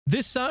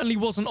This certainly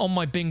wasn't on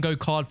my bingo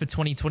card for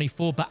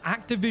 2024, but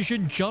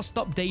Activision just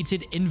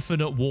updated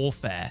Infinite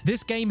Warfare.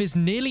 This game is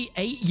nearly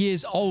 8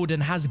 years old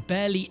and has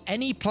barely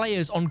any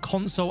players on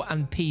console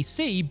and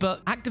PC,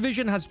 but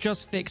Activision has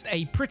just fixed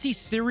a pretty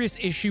serious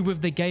issue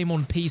with the game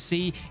on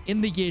PC in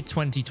the year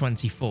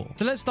 2024.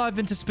 So let's dive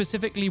into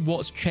specifically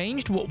what's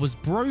changed, what was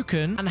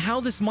broken, and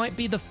how this might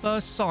be the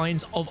first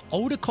signs of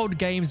older COD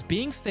games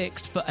being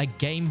fixed for a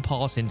Game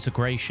Pass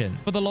integration.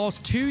 For the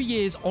last 2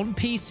 years on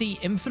PC,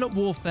 Infinite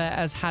Warfare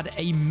has had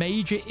a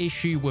major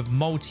issue with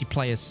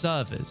multiplayer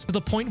servers, to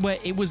the point where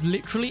it was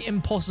literally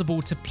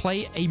impossible to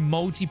play a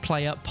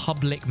multiplayer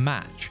public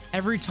match.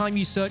 Every time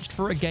you searched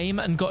for a game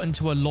and got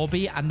into a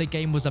lobby and the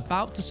game was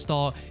about to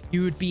start,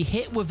 you would be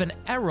hit with an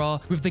error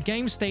with the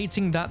game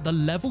stating that the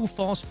level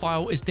fast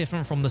file is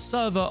different from the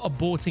server,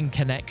 aborting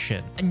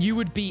connection. And you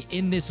would be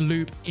in this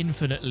loop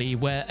infinitely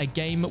where a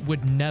game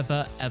would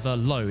never ever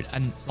load.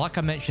 And like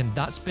I mentioned,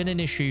 that's been an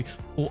issue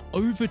for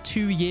over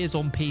 2 years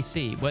on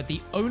PC, where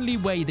the only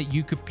way that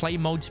you could play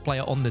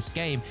multiplayer on this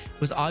game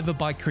was either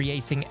by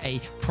creating a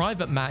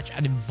private match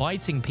and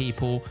inviting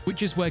people,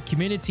 which is where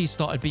communities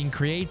started being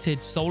created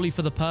solely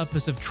for the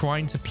purpose of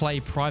trying to play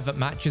private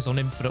matches on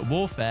Infinite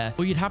Warfare,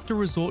 or you'd have to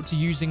resort to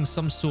using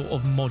some sort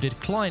of modded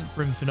client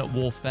for Infinite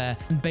Warfare,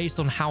 and based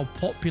on how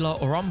popular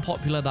or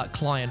unpopular that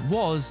client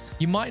was,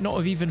 you might not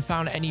have even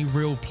found any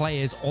real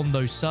players on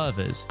those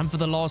servers. And for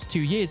the last 2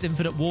 years,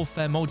 Infinite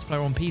Warfare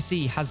multiplayer on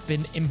PC has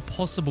been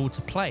impossible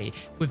to play,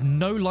 with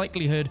no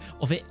likelihood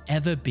of it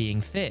ever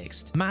being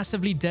fixed.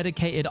 Massively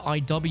dedicated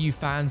IW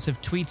fans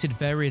have tweeted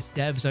various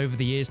devs over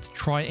the years to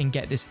try and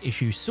get this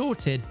issue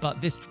sorted, but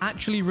this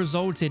actually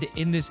resulted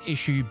in this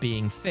issue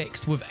being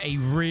fixed with a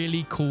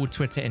really cool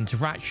Twitter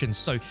interaction.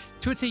 So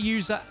Twitter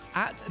user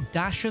at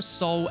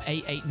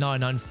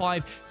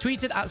DasherSoul88995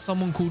 tweeted at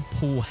someone called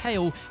Paul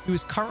Hale, who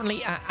is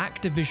currently at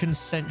Activision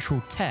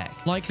Central Tech,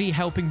 likely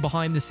helping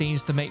behind the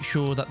scenes to make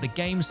sure that the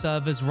game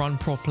servers run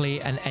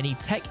properly and any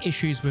tech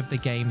issues with the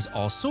games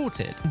are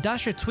sorted.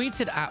 Dasher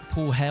tweeted at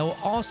Paul Hale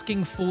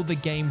asking for the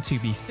game to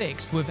be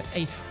fixed, with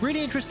a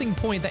really interesting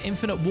point that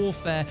Infinite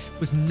Warfare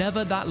was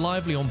never that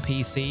lively on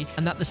PC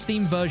and that the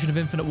Steam version of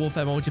Infinite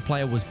Warfare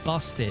multiplayer was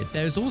busted.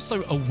 There's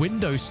also a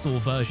Windows Store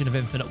version of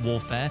Infinite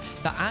Warfare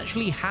that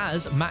actually has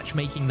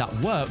matchmaking that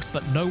works,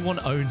 but no one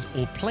owns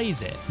or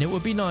plays it. And it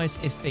would be nice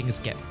if things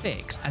get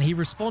fixed. And he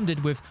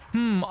responded with,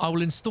 I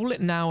will install it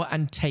now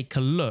and take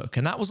a look.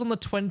 And that was on the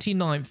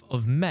 29th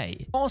of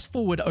May. Fast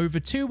forward over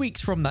 2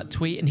 weeks from that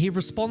tweet, and he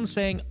responds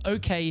saying,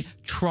 okay,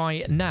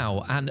 try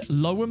now. And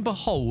lo and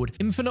behold,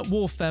 Infinite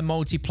Warfare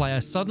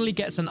multiplayer suddenly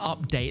gets an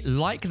update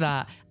like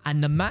that,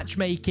 and the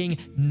matchmaking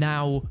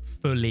now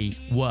fully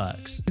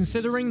works.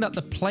 Considering that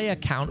the player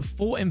count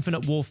for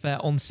Infinite Warfare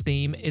on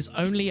Steam is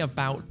only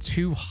about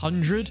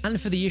 200,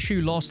 and for the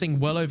issue lasting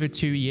well over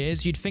 2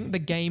 years, you'd think the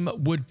game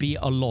would be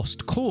a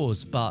lost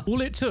cause, but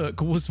all it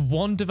took was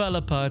one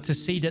developer to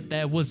see that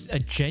there was a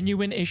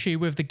genuine issue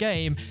with the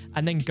game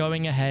and then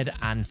going ahead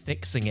and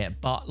fixing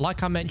it. But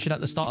like I mentioned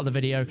at the start of the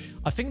video,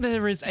 I think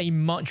there is a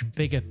much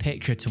bigger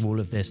picture to all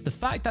of this. The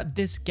fact that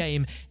this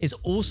game is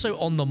also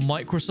on the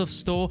Microsoft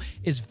Store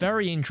is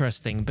very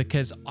interesting,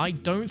 because I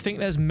don't think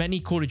there's many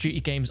Call of Duty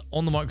games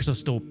on the Microsoft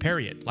Store,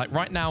 period. Like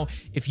right now,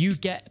 if you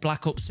get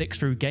Black Ops 6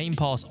 through Game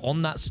Pass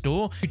on that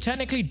store, you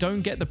technically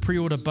don't get the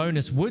pre-order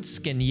bonus wood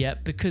skin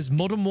yet, because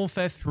Modern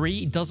Warfare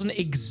 3 doesn't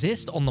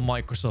exist on the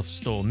Microsoft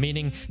Store,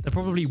 meaning they're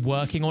probably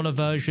working on a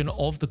version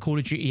of the Call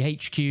of Duty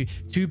HQ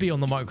to be on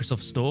the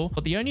Microsoft Store.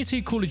 But the only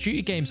two Call of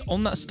Duty games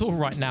on that store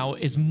right now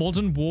is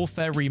Modern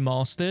Warfare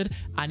Remastered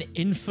and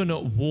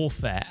Infinite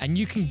Warfare, and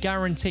you can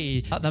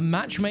guarantee that the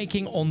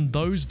matchmaking on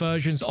those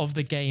versions of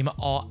the game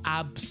are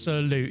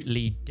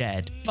absolutely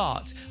dead.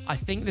 But I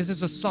think this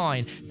is a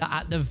sign that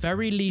at the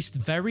very least,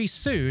 very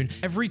soon,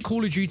 every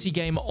Call of Duty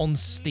game on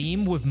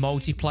Steam with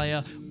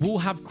multiplayer will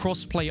have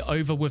crossplay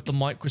over with the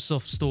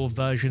Microsoft Store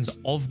versions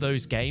of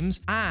those games,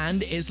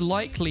 and it's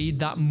likely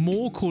that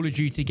more Call of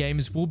Duty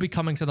games will be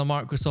coming to the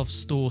Microsoft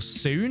Store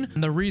soon.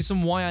 And the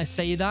reason why I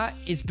say that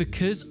is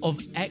because of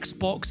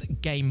Xbox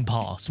Game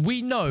Pass.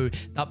 We know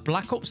that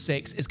Black Ops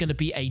 6 is going to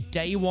be a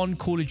day one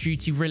Call of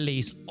Duty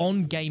release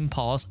on Game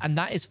Pass, and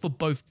that is for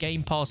both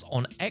Game Pass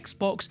on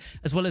Xbox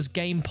as well as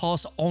Game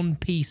Pass on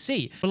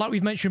PC. But like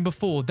we've mentioned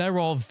before, there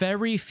are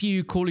very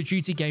few Call of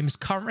Duty games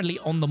currently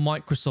on the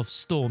Microsoft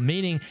Store,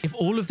 meaning if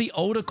all of the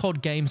older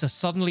COD games are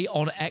suddenly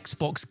on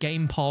Xbox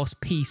Game Pass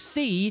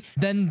PC,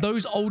 then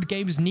those old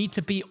games need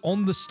to be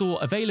on the store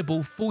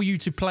available for you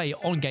to play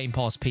on Game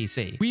Pass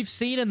PC. We've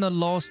seen in the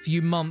last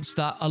few months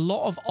that a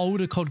lot of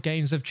older COD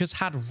games have just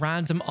had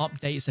random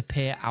updates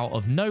appear out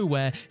of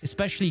nowhere,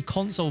 especially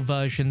console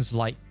versions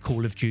like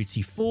Call of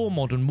Duty 4,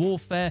 Modern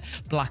Warfare,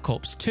 Black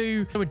Ops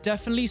 2. So it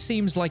definitely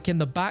seems like in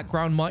the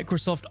background,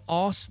 Microsoft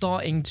are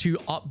starting to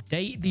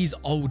update these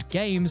old old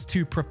games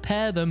to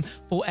prepare them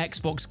for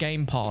Xbox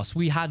Game Pass.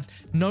 We had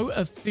no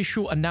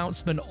official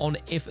announcement on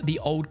if the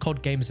old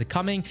COD games are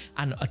coming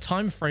and a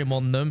time frame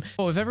on them,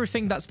 but with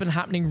everything that's been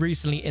happening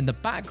recently in the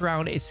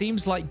background, it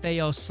seems like they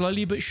are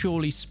slowly but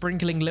surely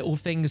sprinkling little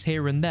things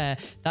here and there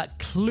that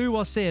clue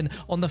us in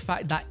on the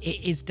fact that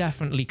it is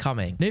definitely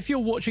coming. And if you're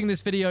watching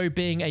this video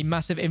being a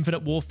massive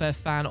Infinite Warfare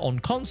fan on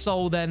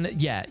console, then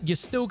yeah, you're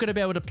still going to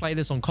be able to play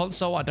this on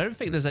console. I don't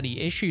think there's any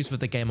issues with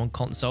the game on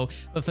console,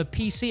 but for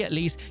PC at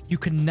least, you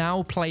can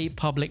now play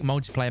public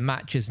multiplayer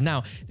matches.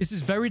 Now, this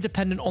is very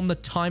dependent on the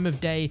time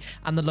of day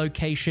and the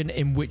location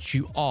in which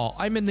you are.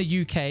 I'm in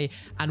the UK,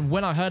 and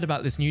when I heard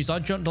about this news, I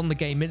jumped on the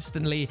game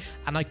instantly,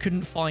 and I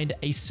couldn't find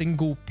a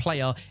single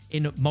player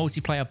in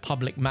multiplayer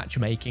public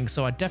matchmaking.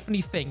 So I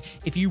definitely think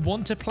if you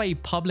want to play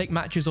public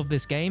matches of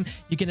this game,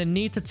 you're going to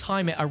need to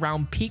time it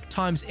around peak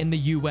times in the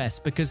US,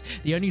 because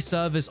the only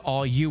servers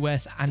are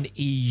US and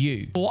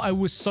EU. What I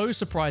was so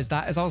surprised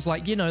at is I was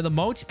like, you know, the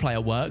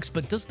multiplayer works,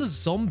 but does the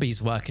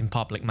zombies work in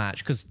public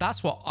match? Because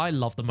that's what I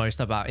love the most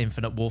about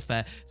Infinite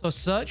Warfare. So I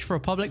searched for a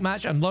public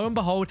match, and lo and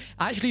behold,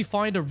 I actually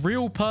find a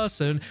real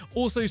person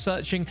also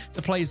searching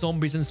to play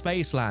zombies in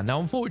Spaceland. Now,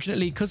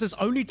 unfortunately, because there's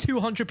only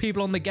 200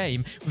 people on the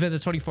game within the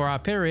 24-hour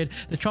period,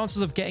 the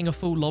chances of getting a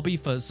full lobby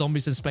for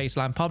zombies in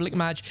Spaceland public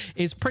match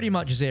is pretty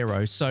much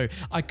zero. So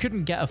I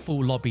couldn't get a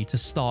full lobby to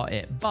start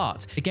it,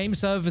 but the game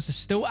servers are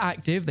still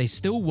active. They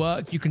still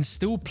work. You can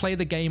still play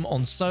the game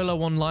on solo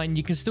online.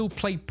 You can still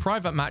play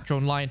private match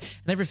online,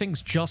 and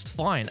everything's just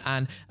fine.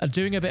 And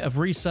doing a bit of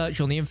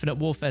research on the Infinite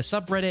Warfare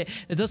subreddit,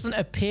 there doesn't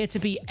appear to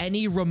be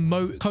any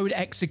remote code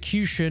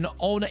execution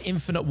on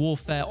Infinite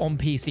Warfare on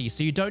PC,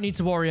 so you don't need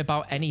to worry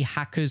about any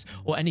hackers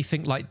or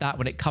anything like that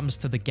when it comes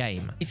to the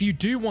game. If you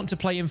do want to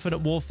play Infinite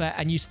Warfare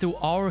and you still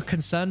are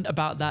concerned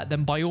about that,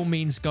 then by all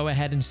means go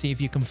ahead and see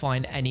if you can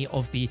find any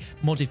of the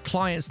modded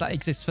clients that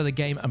exist for the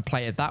game and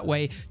play it that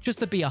way, just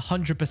to be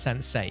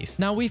 100% safe.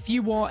 Now, if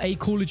you are a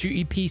Call of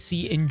Duty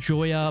PC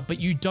enjoyer but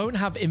you don't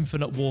have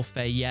Infinite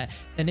Warfare yet,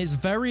 then it's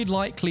very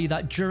likely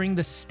that during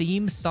the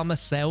Steam summer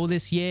sale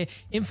this year,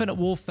 Infinite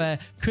Warfare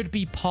could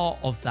be part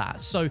of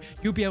that. So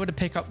you'll be able to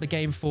pick up the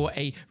game for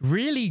a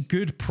really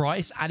good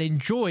price and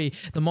enjoy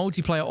the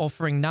multiplayer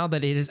offering now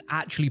that it is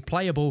actually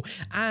playable.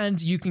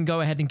 And you can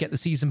go ahead and get the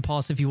season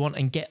pass if you want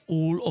and get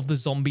all of the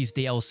zombies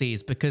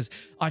DLCs, because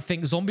I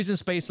think Zombies in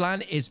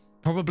Spaceland is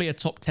probably a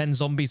top 10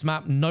 zombies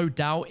map. No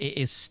doubt it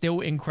is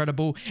still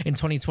incredible in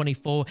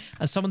 2024,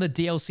 and some of the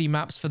DLC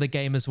maps for the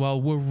game as well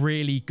were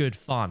really good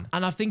fun.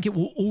 And I think it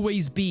will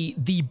always be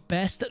the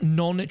best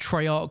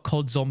non-Treyarch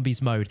COD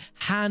Zombies mode,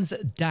 hands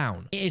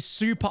down. It is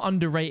super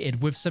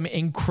underrated with some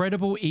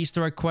incredible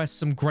Easter egg quests,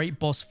 some great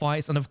boss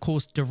fights, and of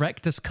course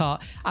director's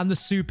cut and the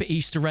super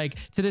Easter egg.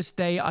 To this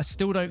day, I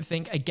still don't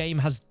think a game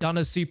has done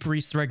a super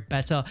Easter egg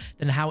better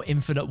than how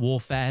Infinite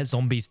Warfare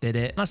Zombies did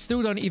it. And I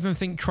still don't even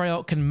think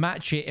Treyarch can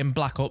match it in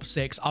Black Ops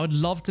 6. I would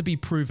love to be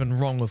proven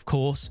wrong, of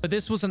course, but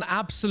this was an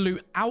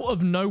absolute out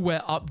of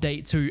nowhere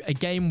update to a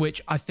game which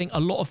I think a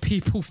lot of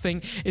people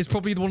think is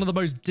probably one of the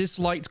most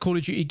disliked Call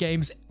of Duty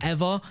games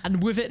ever.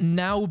 And with it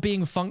now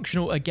being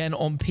functional again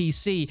on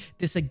PC,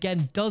 this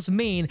again does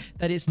mean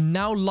that it's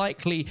now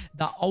likely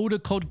that older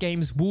COD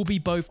games will be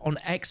both on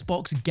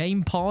Xbox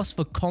Game Pass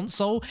for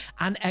console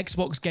and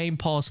Xbox Game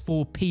Pass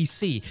for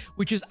PC,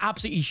 which is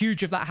absolutely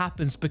huge if that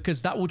happens,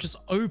 because that will just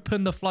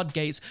open the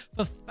floodgates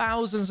for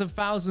thousands and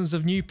thousands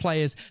of new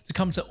players to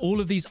come to all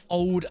of these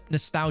old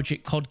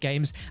nostalgic COD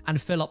games and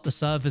fill up the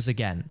servers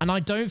again. And I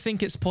don't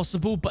think it's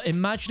possible, but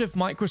imagine if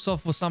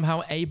Microsoft was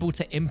somehow able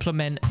to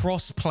implement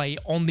crossplay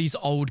on these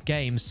old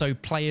games, so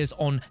players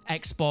on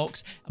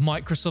Xbox,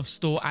 Microsoft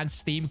Store, and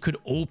Steam could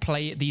all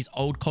play these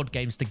old COD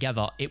games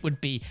together. It would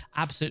be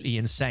absolutely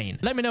insane.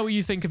 Let me know what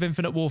you think of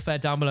Infinite Warfare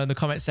down below in the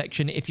comment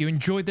section. If you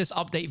enjoyed this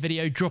update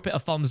video, drop it a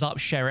thumbs up,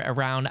 share it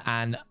around,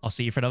 and I'll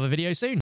see you for another video soon.